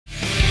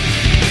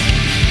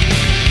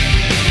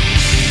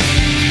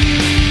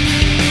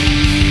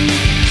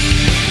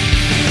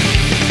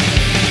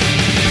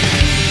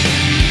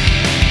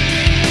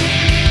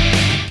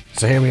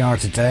So here we are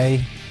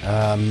today,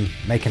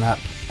 making up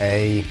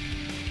a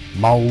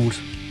mould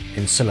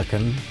in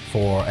silicone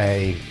for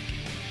a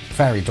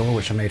fairy door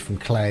which I made from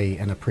clay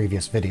in a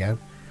previous video.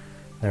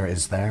 There it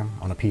is there,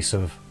 on a piece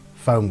of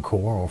foam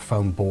core or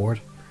foam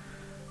board.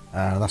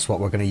 That's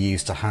what we're going to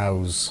use to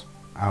house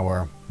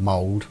our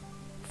mould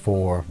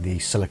for the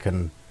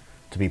silicone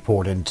to be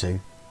poured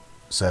into.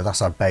 So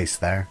that's our base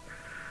there.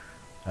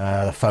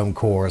 The foam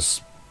core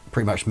is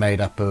pretty much made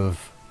up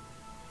of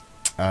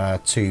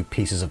two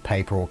pieces of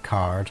paper or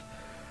card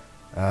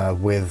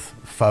with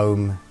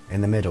foam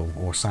in the middle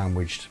or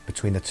sandwiched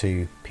between the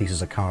two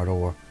pieces of card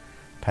or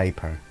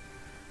paper.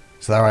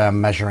 So there I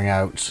am measuring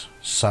out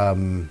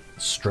some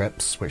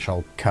strips which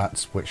I'll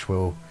cut, which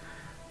will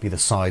be the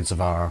sides of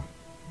our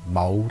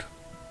mould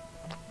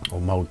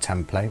or mould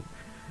template.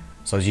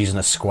 So I was using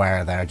a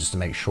square there just to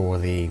make sure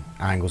the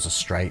angles are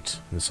straight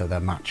and so they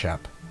match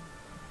up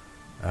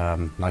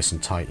nice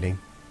and tightly.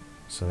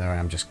 So there I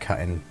am just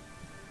cutting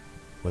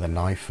with a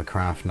knife, a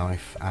craft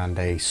knife, and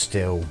a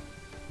steel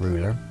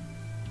ruler.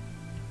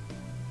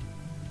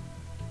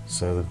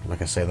 So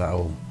like I say, that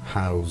will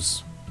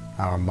house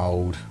our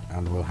mould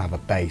and we'll have a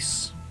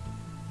base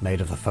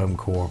made of the foam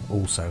core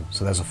also.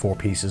 So there's the four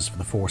pieces for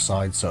the four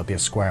sides, so it'll be a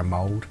square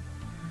mould.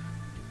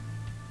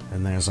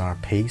 And there's our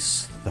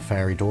piece, the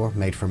fairy door,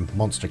 made from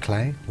monster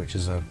clay, which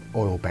is a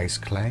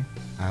oil-based clay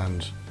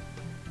and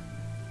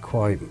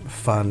quite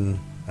fun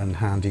and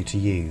handy to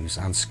use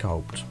and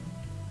sculpt.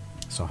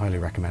 So I highly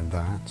recommend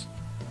that.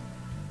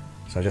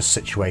 So I just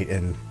situate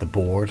in the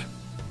board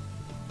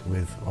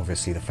with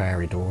obviously the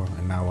fairy door,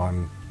 and now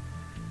I'm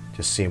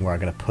just seeing where I'm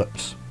going to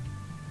put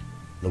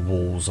the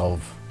walls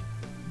of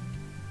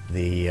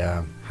the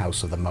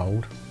house of the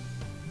mould,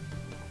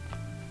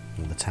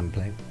 or the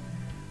template.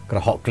 Got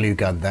a hot glue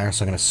gun there,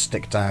 so I'm going to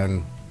stick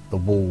down the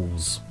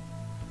walls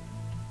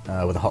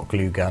with a hot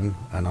glue gun,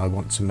 and I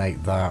want to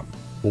make that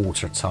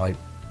watertight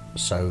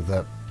so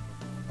that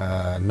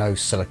no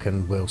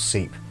silicone will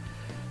seep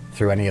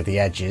through any of the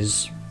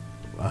edges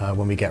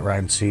when we get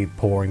round to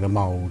pouring the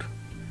mould.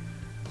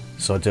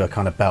 So I do a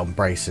kind of belt and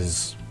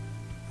braces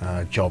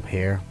job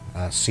here,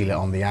 seal it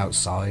on the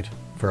outside.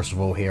 First of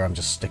all, here I'm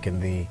just sticking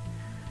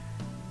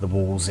the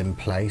walls in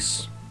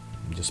place.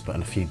 I'm just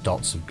putting a few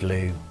dots of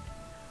glue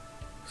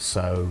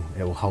so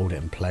it will hold it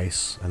in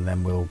place, and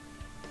then we'll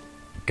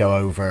go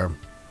over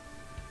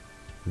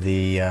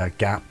the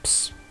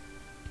gaps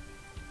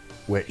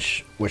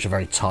which are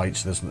very tight.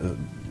 So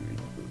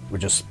we're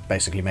just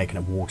basically making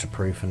it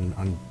waterproof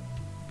and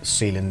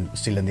sealing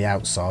the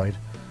outside.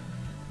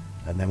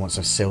 And then once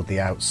I've sealed the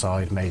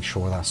outside, made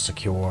sure that's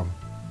secure,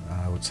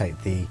 we'll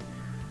take the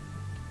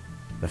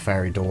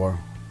fairy door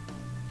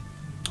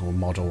or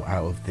model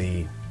out of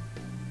the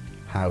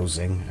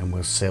housing and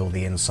we'll seal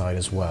the inside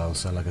as well.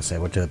 So like I say,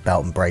 we'll do a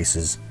belt and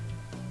braces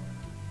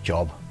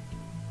job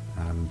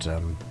and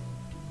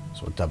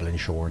sort of double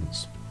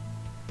insurance.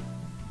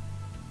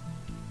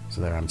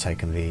 So there I'm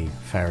taking the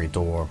fairy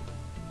door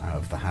out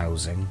of the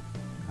housing,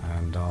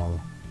 and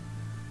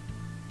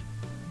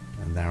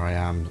there I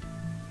am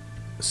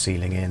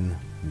sealing in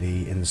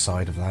the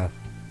inside of that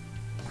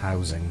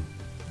housing.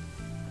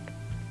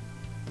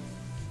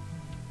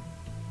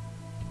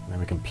 And then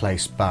we can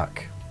place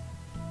back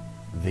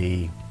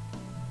the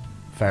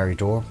fairy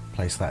door,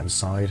 place that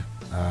inside,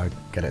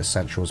 get it as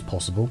central as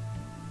possible.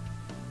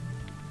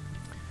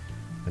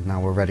 And now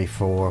we're ready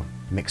for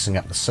mixing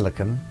up the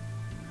silicone.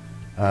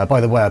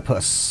 By the way, I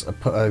put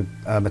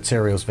a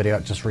materials video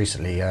out just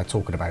recently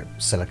talking about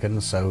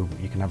silicone, so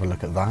you can have a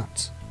look at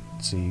that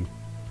to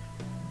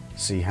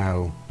see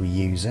how we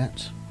use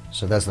it.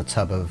 So there's the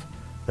tub of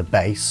the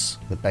base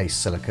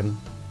silicone.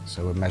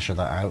 So we'll measure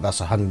that out.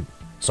 That's a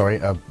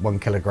 1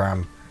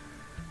 kilogram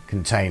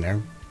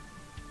container,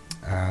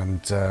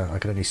 and I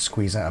could only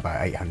squeeze out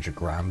about 800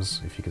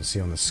 grams, if you can see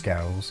on the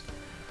scales,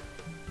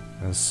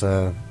 as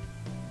the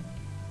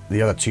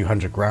other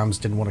 200 grams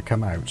didn't want to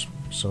come out,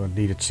 so I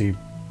needed to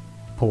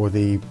pour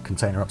the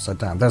container upside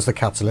down. There's the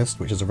catalyst,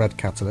 which is a red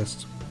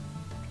catalyst.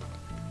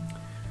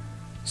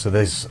 So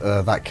there's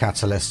that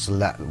catalyst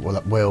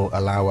will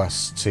allow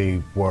us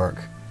to work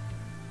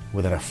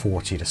within a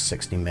 40 to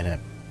 60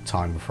 minute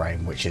time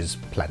frame, which is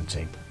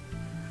plenty.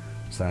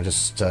 So I'm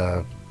just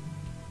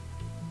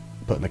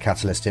putting the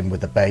catalyst in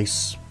with the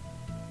base,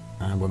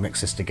 and we'll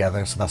mix this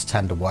together. So that's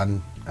 10 to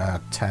 1,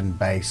 10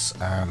 base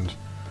and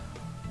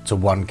to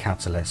 1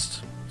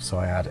 catalyst. So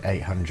I add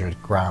 800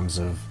 grams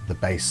of the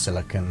base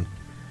silicone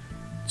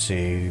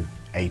to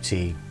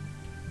 80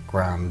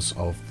 grams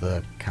of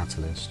the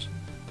catalyst.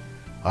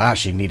 I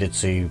actually needed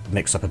to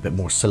mix up a bit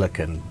more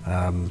silicone.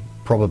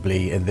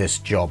 Probably in this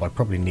job I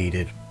probably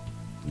needed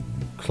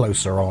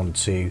closer on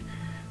to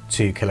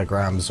 2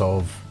 kilograms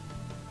of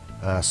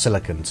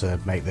silicone to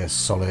make this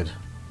solid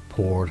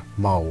poured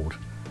mould.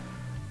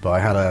 But I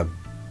had a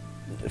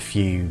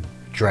few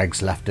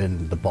dregs left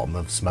in the bottom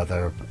of some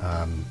other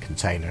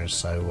containers,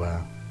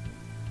 so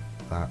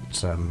that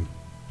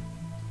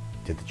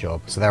did the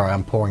job. So there I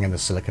am pouring in the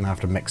silicone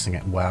after mixing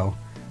it well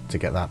to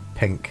get that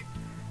pink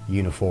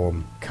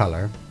uniform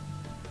colour.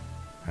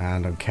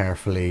 and I'm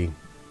carefully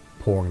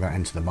pouring that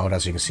into the mold.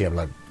 As you can see, I'm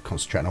like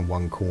concentrating on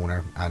one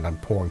corner and I'm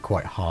pouring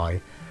quite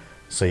high,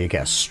 so you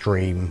get a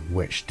stream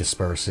which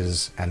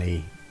disperses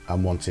any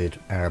unwanted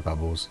air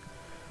bubbles.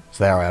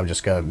 So there I am,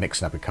 just going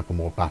mixing up a couple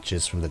more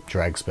batches from the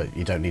dregs, but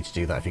you don't need to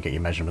do that if you get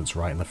your measurements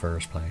right in the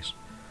first place.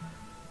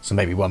 So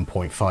maybe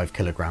 1.5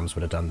 kilograms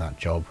would have done that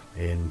job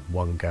in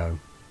one go.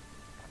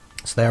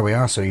 So there we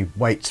are. So he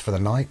waits for the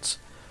night,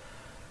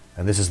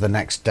 and this is the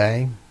next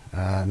day.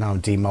 Now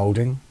I'm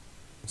demolding,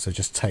 so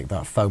just take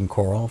that foam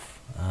core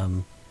off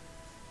and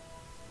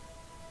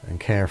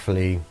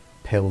carefully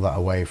peel that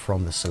away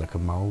from the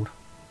silicone mold,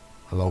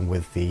 along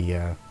with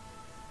the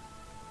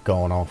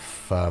gone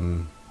off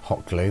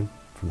hot glue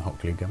from the hot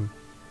glue gun.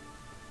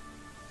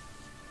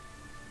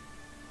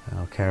 And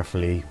I'll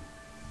carefully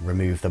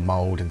remove the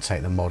mold and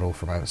take the model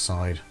from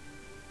outside,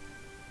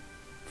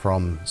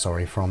 from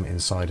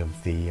inside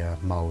of the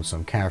mold. So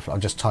I'm careful.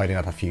 I'm just tidying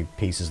up a few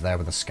pieces there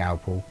with a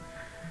scalpel,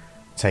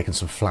 taking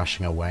some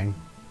flashing away,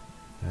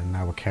 and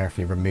now we'll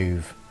carefully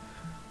remove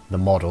the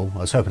model. I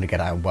was hoping to get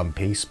it out in one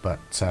piece, but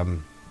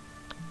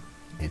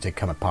it did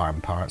come apart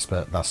in parts,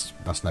 but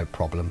that's no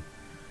problem,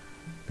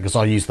 because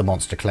I'll use the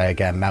monster clay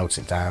again, melt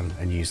it down,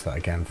 and use that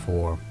again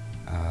for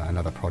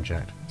another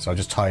project. So I'm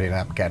just tidying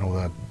up, getting all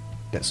the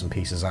bits and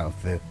pieces out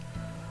of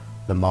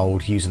the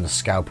mold, using the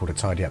scalpel to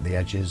tidy up the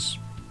edges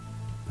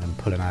and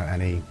pulling out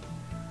any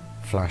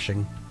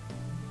flashing,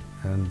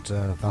 and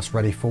that's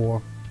ready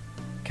for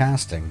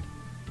casting.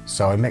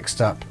 So I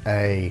mixed up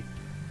a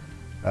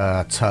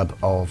tub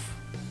of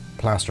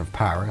plaster of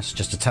Paris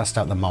just to test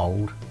out the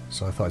mold,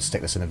 so I thought I'd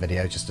stick this in a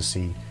video just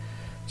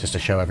to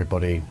show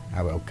everybody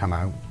how it'll come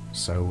out.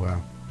 So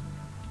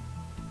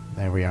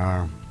there we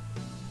are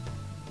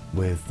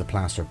with the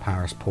plaster of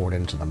Paris poured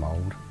into the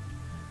mold,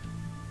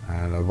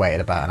 and I waited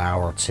about an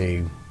hour or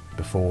two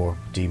before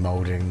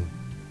demolding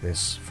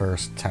this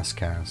first test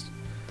cast,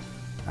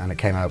 and it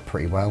came out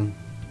pretty well,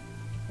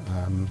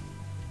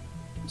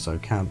 so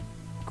can't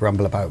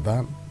grumble about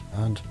that,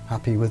 and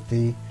happy with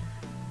the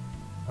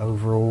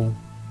overall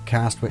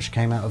cast which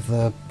came out of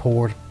the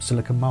poured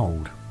silicone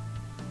mold.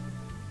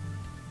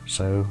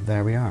 So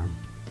there we are.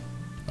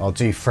 I'll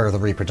do further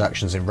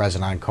reproductions in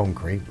resin and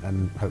concrete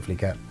and hopefully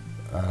get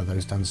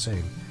those done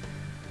soon.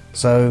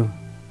 So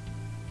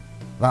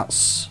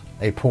that's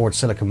a poured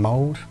silicone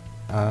mold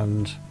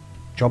and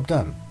job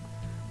done.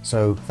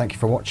 So thank you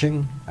for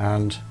watching,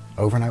 and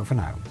over and out for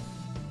now.